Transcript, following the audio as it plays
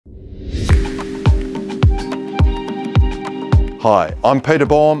Hi, I'm Peter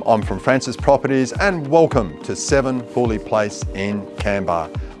Baum, I'm from Francis Properties and welcome to 7 Hooley Place in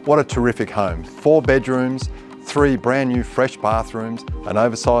Kambah. What a terrific home. 4 bedrooms, 3 brand new fresh bathrooms, an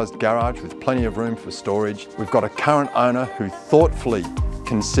oversized garage with plenty of room for storage. We've got a current owner who thoughtfully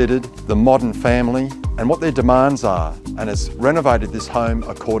considered the modern family and what their demands are and has renovated this home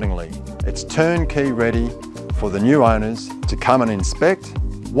accordingly. It's turnkey ready for the new owners to come and inspect,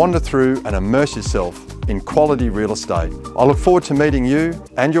 wander through and immerse yourself in quality real estate. I look forward to meeting you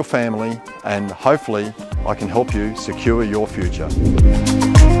and your family, and hopefully I can help you secure your future.